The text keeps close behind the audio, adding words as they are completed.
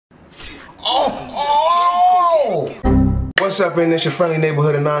What's up, and it's your friendly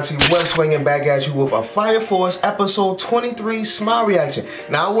neighborhood Anansi. We're swinging back at you with a Fire Force episode 23 smile reaction.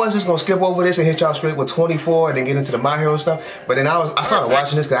 Now, I was just gonna skip over this and hit y'all straight with 24 and then get into the My Hero stuff. But then I started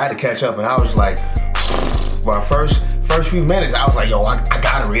watching this because I had to catch up, and I was like, well, first few minutes, I was like, yo, I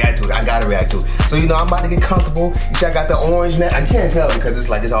gotta react to it. I gotta react to it. So, you know, I'm about to get comfortable. You see, I got the orange net. I can't tell because it's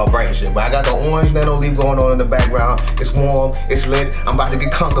like, it's all bright and shit. But I got the orange net leaf going on in the background. It's warm. It's lit. I'm about to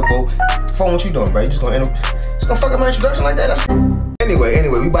get comfortable. Phone, what you doing, bro? You just gonna fuck up my introduction like that? Anyway,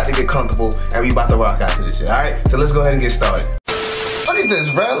 we about to get comfortable and we about to rock out to this shit, all right? So let's go ahead and get started. Look at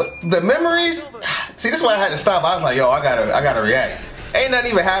this, bro. The memories. See, this is why I had to stop. I was like, yo, I gotta react. Ain't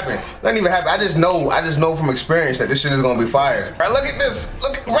nothing even happened. Nothing even happened. I just know from experience that this shit is gonna be fire. Bro, look at this.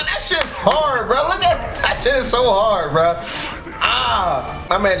 Look, bro, that shit's hard, bro. Look at that shit is so hard, bro. Ah,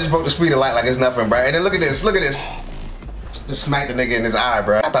 my man just broke the speed of light like it's nothing, bro. And then look at this. Look at this. Just smacked the nigga in his eye,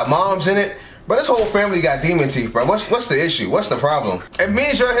 bro. I thought mom's in it. But this whole family got demon teeth, bro. What's the issue? What's the problem? It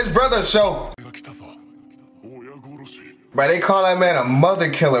means you're his brother, so. Bro, they call that man a mother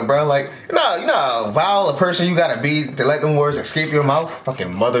killer, bro. Like, you know how vile a person you gotta be to let them words escape your mouth?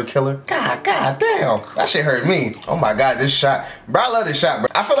 Fucking mother killer. God damn. That shit hurt me. Oh my God, this shot. Bro, I love this shot, bro.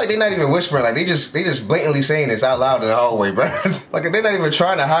 I feel like they're not even whispering. Like, they just blatantly saying this out loud in the hallway, bro. Like, they're not even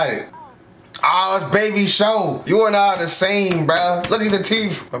trying to hide it. Oh, it's baby show. You and I are the same, bruh. Look at the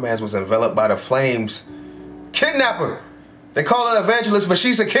teeth. My man was enveloped by the flames. Kidnapper. They call her evangelist, but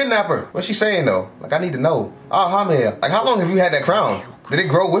she's a kidnapper. What's she saying though? Like, I need to know. Oh, Haumea. Like, how long have you had that crown? Did it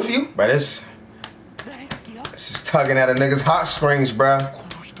grow with you? Bruh, this is tugging at a nigga's heartstrings, bruh.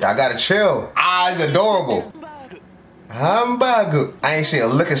 Y'all gotta chill. Ah, it's adorable. Hamburger. I ain't seen a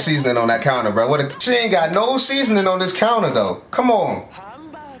lick of seasoning on that counter, bruh. She ain't got no seasoning on this counter though. Come on.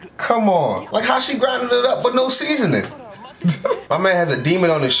 Come on. Like how she grinded it up with no seasoning. My man has a demon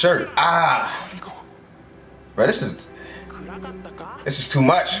on his shirt. Ah. Bro, this is too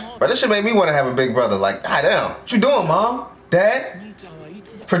much. Bro, this shit made me want to have a big brother. Like, god damn. What you doing, mom? Dad?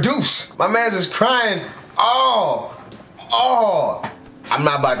 Produce. My man's just crying. Oh. I'm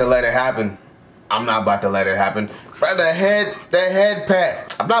not about to let it happen. I'm not about to let it happen. Bro, the head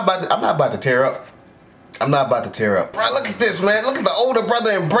pat. I'm not about to tear up. I'm not about to tear up. Bro, look at this, man. Look at the older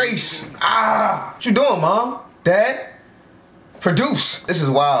brother embrace. Ah, what you doing, mom? Dad? Produce. This is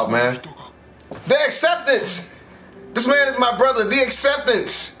wild, man. The acceptance. This man is my brother. The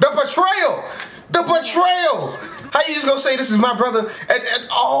acceptance. The betrayal. The betrayal. How you just gonna say this is my brother?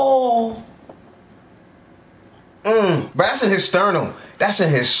 Oh. Bro, that's in his sternum. That's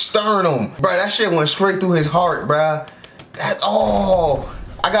in his sternum. Bro, that shit went straight through his heart, bro.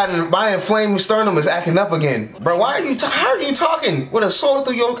 My inflamed sternum is acting up again. Bro, how are you talking with a sword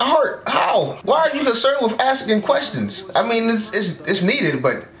through your heart? How? Why are you concerned with asking questions? I mean, it's needed,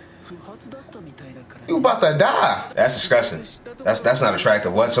 but you about to die. That's disgusting. That's not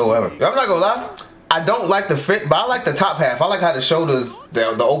attractive whatsoever. I'm not gonna lie. I don't like the fit, but I like the top half. I like how the shoulders,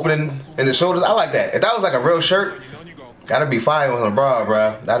 the opening in the shoulders. I like that. If that was like a real shirt, that'd be fire on a bra,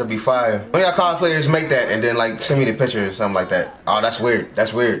 bro. That'd be fire. One of y'all cosplayers make that and then like send me the picture or something like that. Oh, that's weird.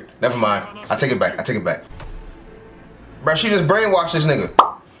 That's weird. Never mind. I take it back. I take it back. Bro, she just brainwashed this nigga.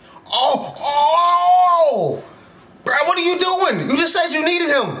 Oh! Bro, what are you doing? You just said you needed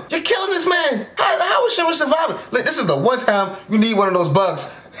him. You're killing this man. How is Shinra surviving? Look, this is the one time you need one of those bugs.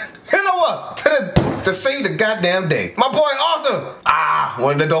 You know what? To save the goddamn day. My boy Arthur. Ah,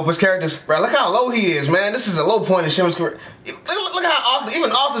 one of the dopest characters. Bro, look how low he is, man. This is a low point in Shinra's career. Look how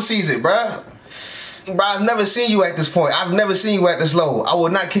even Arthur sees it, bro. Bro, I've never seen you at this point. I've never seen you at this low. I will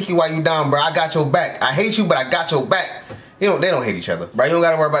not kick you while you down, bro. I got your back. I hate you, but I got your back. You know, they don't hate each other. Bro, you don't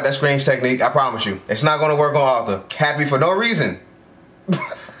gotta worry about that strange technique. I promise you. It's not gonna work on Arthur. Happy for no reason.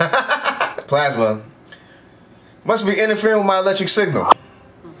 Plasma. Must be interfering with my electric signal.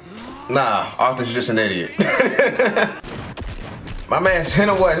 Nah, Arthur's just an idiot. My man's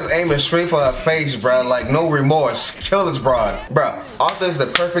Shinra was aiming straight for her face, bro. Like, no remorse. Kill this broad. Bro, Arthur's the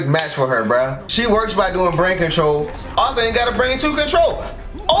perfect match for her, bro. She works by doing brain control. Arthur ain't got a brain to control.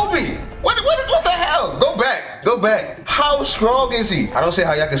 Obi! What the hell? Go back. Go back. How strong is he? I don't see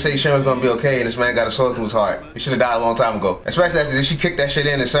how y'all can say Shinra's gonna be okay and this man got a sword through his heart. He should have died a long time ago. Especially after she kicked that shit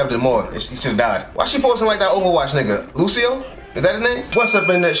in and served it more. He should have died. Why she posting like that Overwatch nigga? Lucio? Is that his name? What's up,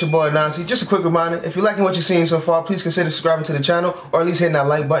 internet? It's your boy Nancy. Just a quick reminder, if you're liking what you're seeing so far, please consider subscribing to the channel or at least hitting that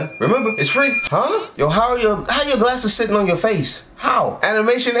like button. Remember, it's free. Huh? Yo, how are your glasses sitting on your face? How?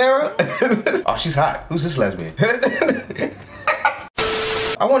 Animation error? Oh, she's hot. Who's this lesbian?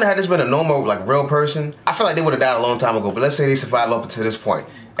 I wonder had this been a normal, like, real person, I feel like they would have died a long time ago, but let's say they survived up until this point.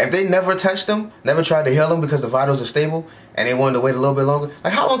 If they never touched him, never tried to heal him because the vitals are stable, and they wanted to wait a little bit longer,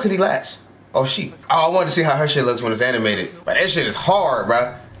 like, how long could he last? Oh, she. Oh, I wanted to see how her shit looks when it's animated. But that shit is hard,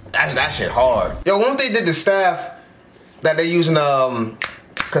 bruh. That shit hard. Yo, what if they did the staff that they use in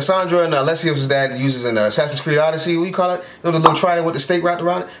Cassandra and Alexios' dad uses in Assassin's Creed Odyssey? What you call it? You know, the little trident with the stake wrapped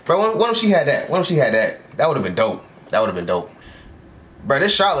around it? Bro, what if she had that? What if she had that? That would have been dope. That would have been dope. Bro,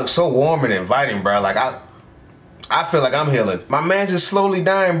 this shot looks so warm and inviting, bro. Like, I feel like I'm healing. My man's is slowly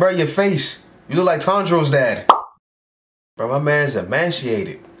dying, bro. Your face. You look like Tandro's dad. Bro, my man's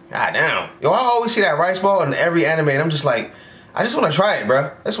emaciated. God damn. Yo, I always see that rice ball in every anime, and I'm just like, I just want to try it, bro.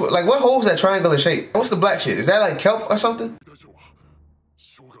 That's what, like, what holds that triangular shape? What's the black shit? Is that like kelp or something?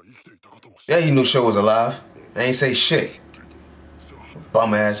 Yeah, you knew Sho was alive. I ain't say shit.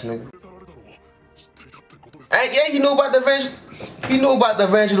 Bum ass nigga. And yeah, you knew about the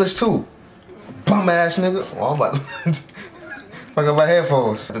evangelist too. Bum ass nigga. Oh, I'm about to fuck up my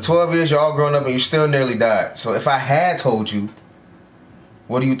headphones. The 12 years you're all grown up and you still nearly died. So if I had told you,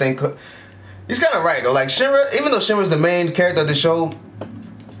 what do you think? He's kind of right though. Like Shinra, even though Shinra's the main character of the show,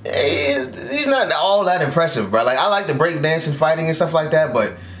 he's not all that impressive, bro. Like I like the break dancing, fighting and stuff like that,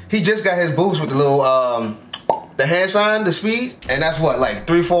 but he just got his boost with the little the hand sign, the speed, and that's what, like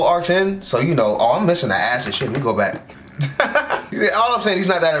 3-4 arcs in. So you know, oh, I'm missing the ass and shit. Let me go back. All I'm saying, he's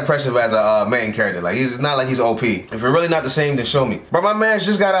not that impressive as a main character. Like he's not like he's OP. If you're really not the same, then show me. But my man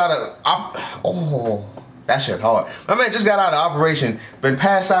just got out of oh. That shit's hard. My man just got out of operation, been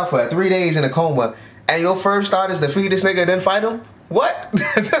passed out for 3 days in a coma, and your first thought is to feed this nigga and then fight him? What? No,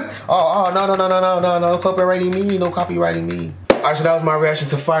 copywriting me, no copywriting me. Alright, so that was my reaction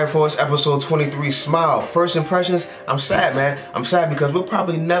to Fire Force episode 23, Smile. First impressions, I'm sad, man. I'm sad because we're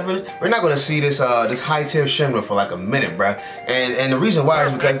not gonna see this this high tier Shinra for like a minute, bruh. And the reason why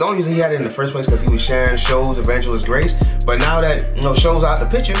is because the only reason he had it in the first place because he was sharing Sho's Evangelist Grace. But now that, you know, Sho's out the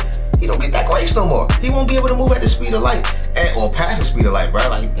picture, he don't get that grace no more. He won't be able to move at the speed of light, or past the speed of light, bruh.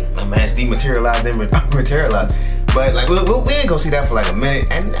 Like my man's dematerialized and materialized. But like we ain't gonna see that for like a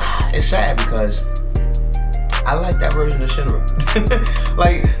minute, and it's sad because I like that version of Shinra.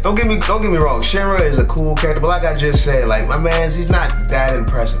 Like, don't get me wrong, Shinra is a cool character, but like I just said, like my man's, he's not that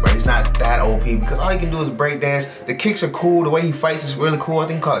impressive, right? He's not that OP because all he can do is break dance. The kicks are cool, the way he fights is really cool. I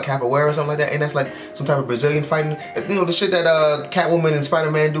think he called it capoeira or something like that, and that's like some type of Brazilian fighting. You know, the shit that Catwoman and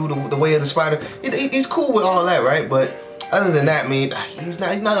Spider-Man do, the way of the spider. He's cool with all that, right? But other than that, I mean, he's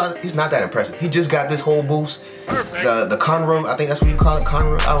not that impressive. He just got this whole boost. The Conra, I think that's what you call it,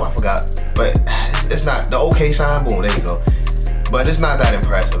 Conra. Oh, I forgot. But it's not the OK sign. Boom, there you go. But it's not that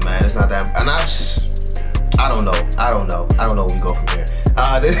impressive, man. It's not that. And I don't know where you go from here.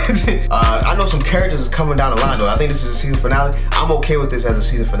 I know some characters is coming down the line though. I think this is a season finale. I'm okay with this as a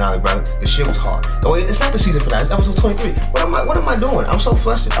season finale, brother. The shit was hard. Oh, it's not the season finale. It's episode 23. What am I doing? I'm so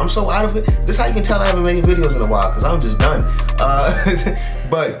flustered. I'm so out of it. This is how you can tell I haven't made videos in a while because I'm just done.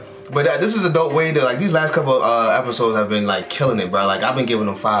 But this is a dope way to, like, these last couple episodes have been like killing it, bro. Like I've been giving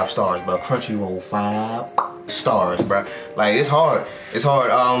them 5 stars, bro. Crunchyroll 5 stars, bro. Like it's hard. It's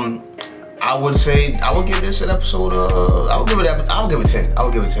hard. I would say I would give this an episode. I would give it 10. I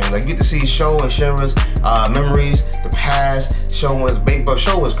would give it 10. Like you get to see Sho and Shinra's memories, the past. Sho was big, but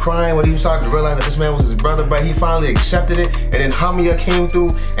Sho was crying when he started to realize that this man was his brother. But he finally accepted it, and then Haumea came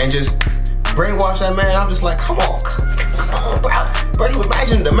through and just brainwashed that man. I'm just like, come on, bro. Bro, you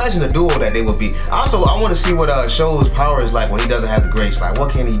imagine the duo that they would be. Also, I want to see what Sho's power is like when he doesn't have the grace. Like,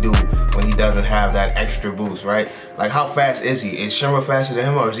 what can he do when he doesn't have that extra boost, right? Like, how fast is he? Is Shinra faster than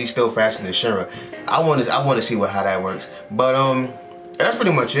him, or is he still faster than Shinra? I want to see how that works. But that's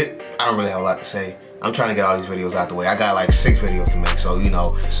pretty much it. I don't really have a lot to say. I'm trying to get all these videos out the way. I got like 6 videos to make, so you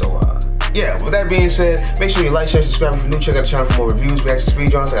know. Yeah, with that being said, make sure you like, share, subscribe if you're new. Check out the channel for more reviews, reaction,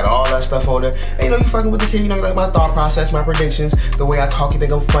 speedruns. I got all that stuff on there. And you know, you fucking with the kid, you know, you like my thought process, my predictions, the way I talk, you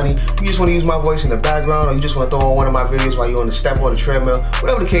think I'm funny. You just want to use my voice in the background, or you just want to throw on one of my videos while you're on the step or the treadmill,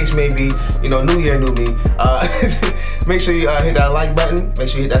 whatever the case may be. You know, new year, new me. Make sure you hit that like button. Make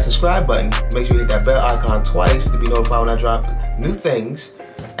sure you hit that subscribe button. Make sure you hit that bell icon twice to be notified when I drop new things.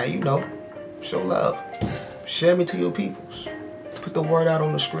 And you know, show love. Share me to your peoples. Put the word out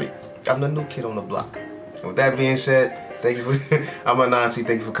on the street. I'm the new kid on the block. And with that being said, thank you for, I'm a Nancy.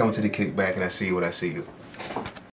 Thank you for coming to the kickback, and I see you when I see you.